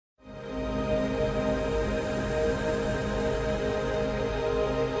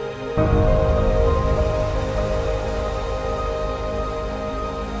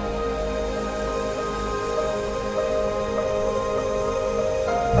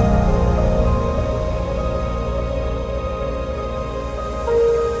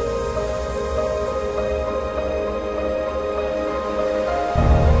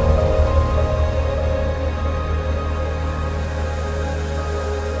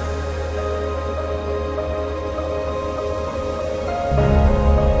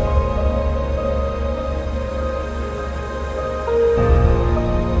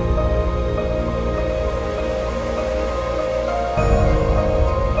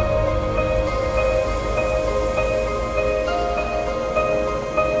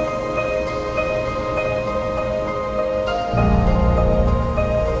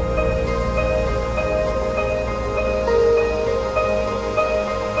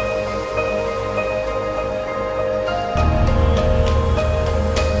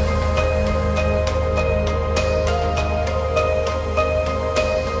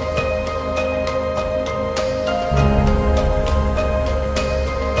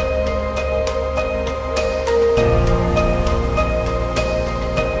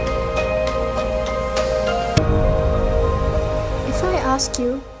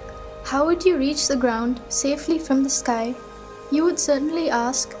you, how would you reach the ground safely from the sky? You would certainly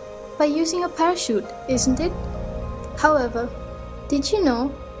ask, by using a parachute, isn't it? However, did you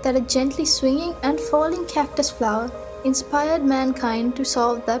know that a gently swinging and falling cactus flower inspired mankind to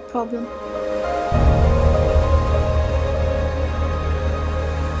solve that problem?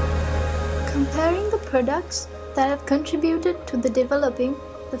 Comparing the products that have contributed to the developing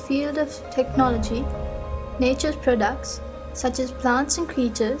the field of technology, nature's products, such as plants and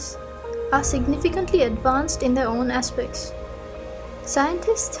creatures, are significantly advanced in their own aspects.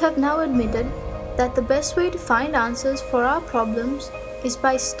 Scientists have now admitted that the best way to find answers for our problems is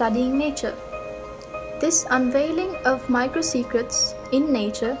by studying nature. This unveiling of micro-secrets in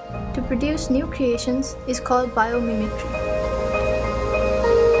nature to produce new creations is called biomimicry.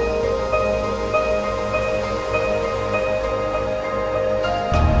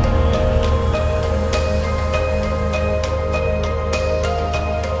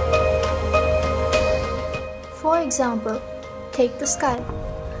 For example, take the sky.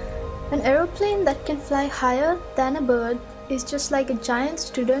 An aeroplane that can fly higher than a bird is just like a giant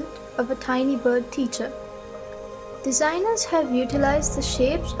student of a tiny bird teacher. Designers have utilized the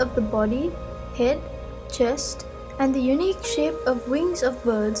shapes of the body, head, chest, and the unique shape of wings of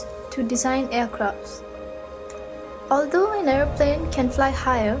birds to design aircrafts. Although an aeroplane can fly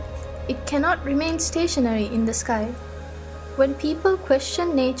higher, it cannot remain stationary in the sky. When people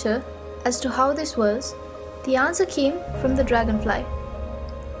questioned nature as to how this was, the answer came from the dragonfly.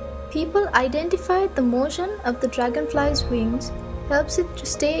 People identified the motion of the dragonfly's wings helps it to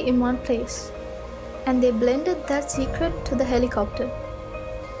stay in one place, and they blended that secret to the helicopter.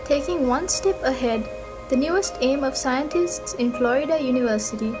 Taking one step ahead, the newest aim of scientists in Florida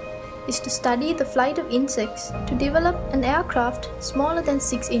University is to study the flight of insects to develop an aircraft smaller than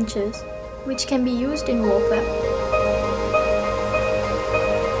 6 inches, which can be used in warfare.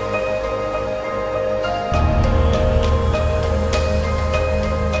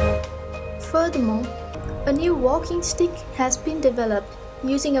 Furthermore, a new walking stick has been developed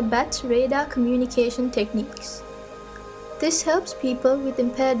using a bat's radar communication techniques. This helps people with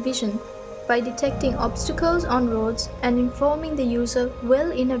impaired vision by detecting obstacles on roads and informing the user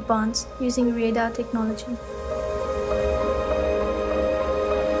well in advance using radar technology.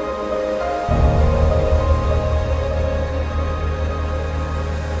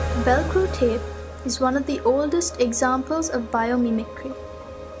 Velcro tape is one of the oldest examples of biomimicry.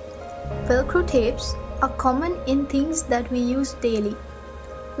 Velcro tapes are common in things that we use daily,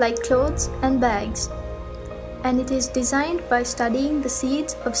 like clothes and bags, and it is designed by studying the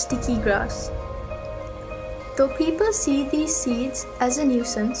seeds of sticky grass. Though people see these seeds as a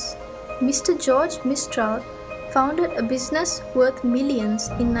nuisance, Mr. George Mistral founded a business worth millions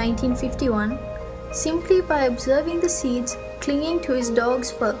in 1951 simply by observing the seeds clinging to his dog's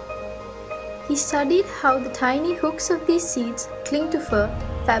fur. He studied how the tiny hooks of these seeds cling to fur,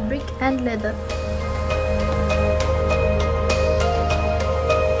 fabric, and leather.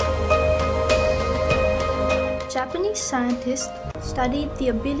 Japanese scientists studied the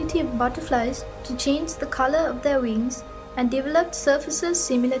ability of butterflies to change the color of their wings and developed surfaces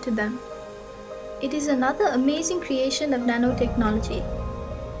similar to them. It is another amazing creation of nanotechnology.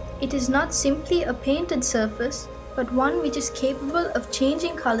 It is not simply a painted surface, but one which is capable of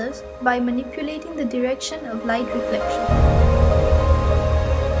changing colors by manipulating the direction of light reflection.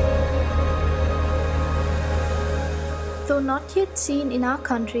 Though not yet seen in our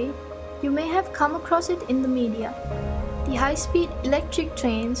country, you may have come across it in the media. The high-speed electric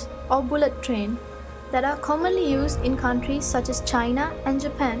trains or bullet train that are commonly used in countries such as China and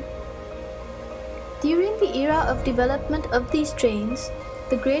Japan. During the era of development of these trains,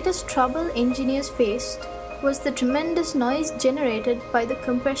 the greatest trouble engineers faced was the tremendous noise generated by the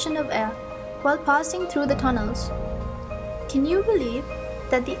compression of air while passing through the tunnels. Can you believe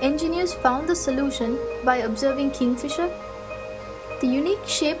that the engineers found the solution by observing kingfisher? The unique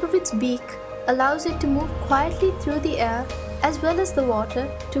shape of its beak allows it to move quietly through the air as well as the water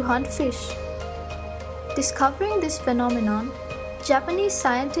to hunt fish. Discovering this phenomenon, Japanese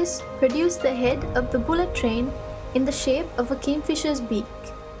scientists produced the head of the bullet train in the shape of a kingfisher's beak.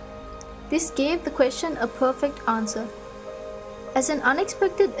 This gave the question a perfect answer. As an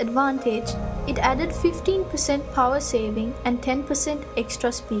unexpected advantage, it added 15% power saving and 10%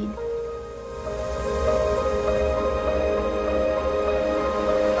 extra speed.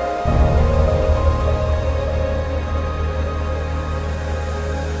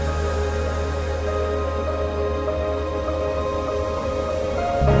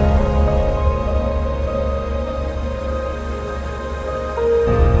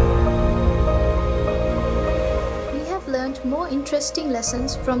 More interesting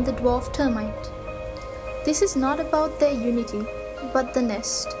lessons from the dwarf termite. This is not about their unity, but the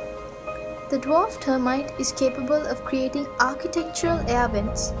nest. The dwarf termite is capable of creating architectural air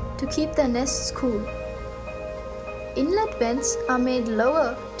vents to keep their nests cool. Inlet vents are made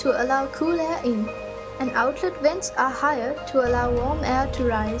lower to allow cool air in, and outlet vents are higher to allow warm air to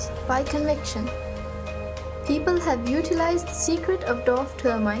rise by convection. People have utilized the secret of dwarf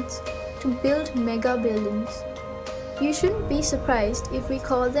termites to build mega buildings. You shouldn't be surprised if we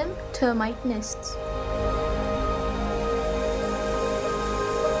call them termite nests.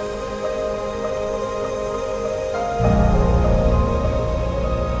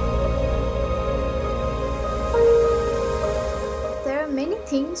 There are many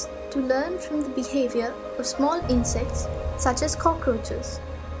things to learn from the behavior of small insects such as cockroaches.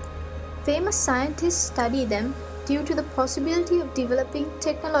 Famous scientists study them due to the possibility of developing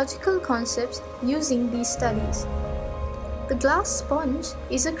technological concepts using these studies. The glass sponge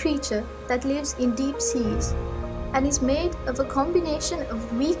is a creature that lives in deep seas and is made of a combination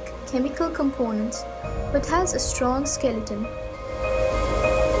of weak chemical components but has a strong skeleton.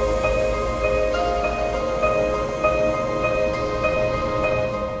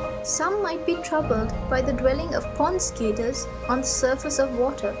 Some might be troubled by the dwelling of pond skaters on the surface of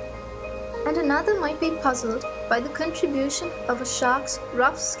water, and another might be puzzled by the contribution of a shark's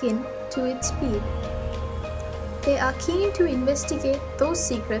rough skin to its speed. They are keen to investigate those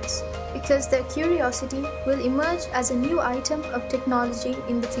secrets because their curiosity will emerge as a new item of technology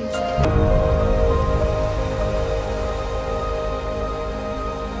in the future.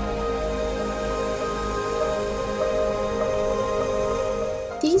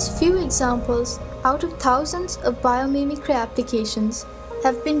 These few examples out of thousands of biomimicry applications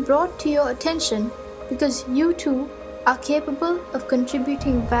have been brought to your attention because you too are capable of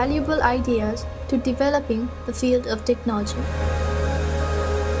contributing valuable ideas to developing the field of technology.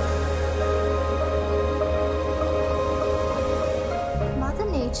 Mother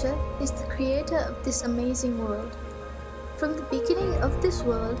Nature is the creator of this amazing world. From the beginning of this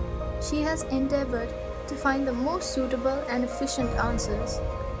world, she has endeavored to find the most suitable and efficient answers,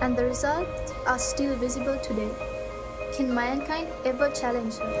 and the results are still visible today. Can mankind ever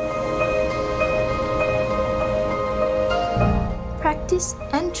challenge her? Practice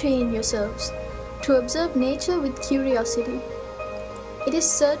and train yourselves to observe nature with curiosity. It is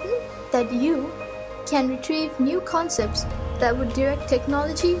certain that you can retrieve new concepts that would direct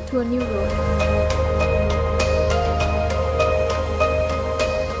technology to a new road.